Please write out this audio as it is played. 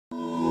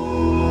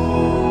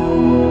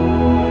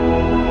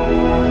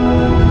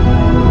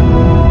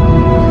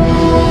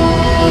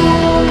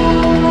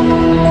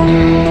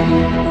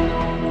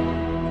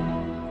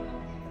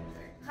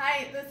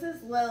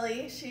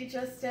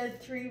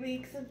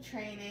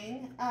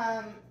training.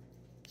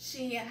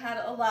 She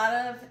had a lot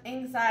of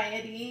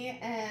anxiety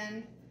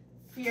and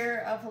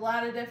fear of a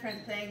lot of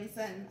different things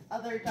and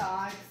other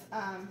dogs.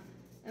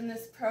 And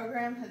this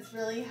program has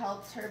really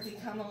helped her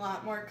become a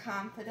lot more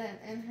confident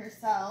in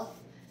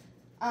herself.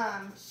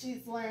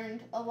 She's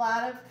learned a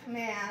lot of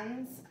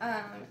commands,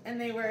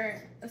 and they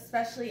were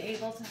especially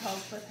able to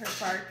help with her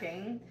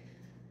barking.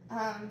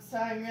 So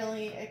I'm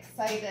really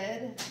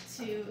excited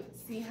to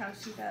see how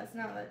she does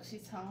now that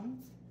she's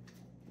home.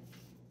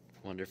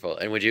 Wonderful.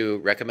 And would you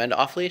recommend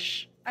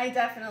off-leash? I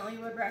definitely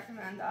would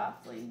recommend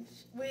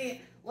off-leash.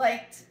 We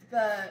liked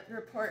the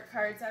report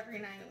cards every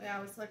night. We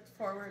always looked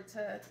forward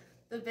to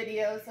the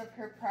videos of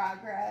her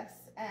progress,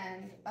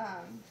 and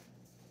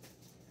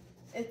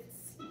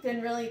it's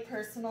been really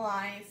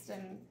personalized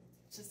and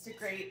just a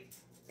great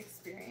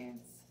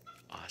experience.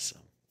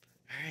 Awesome.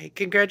 All right,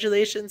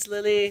 congratulations,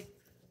 Lily.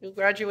 You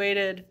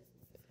graduated.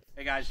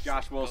 Hey guys,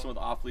 Josh Wilson with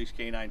Off Leash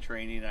Canine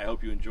Training. I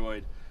hope you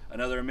enjoyed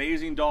another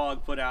amazing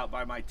dog put out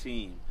by my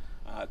team.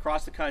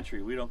 Across the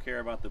country, we don't care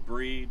about the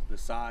breed, the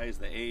size,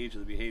 the age, or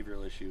the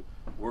behavioral issue.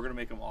 We're going to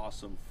make them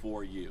awesome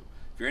for you.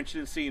 If you're interested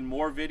in seeing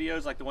more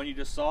videos like the one you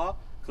just saw,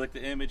 click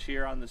the image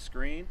here on the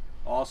screen.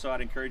 Also, I'd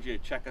encourage you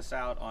to check us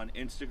out on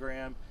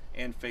Instagram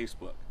and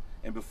Facebook.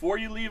 And before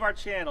you leave our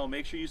channel,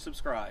 make sure you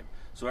subscribe.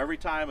 So every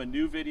time a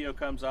new video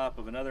comes up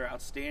of another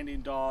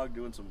outstanding dog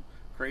doing some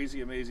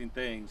crazy, amazing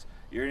things,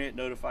 you're going to get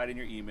notified in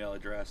your email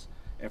address.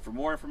 And for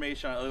more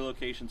information on other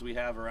locations we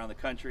have around the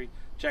country,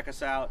 check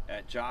us out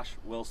at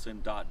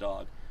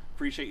joshwilson.dog.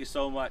 Appreciate you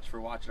so much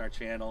for watching our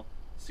channel.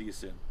 See you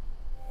soon.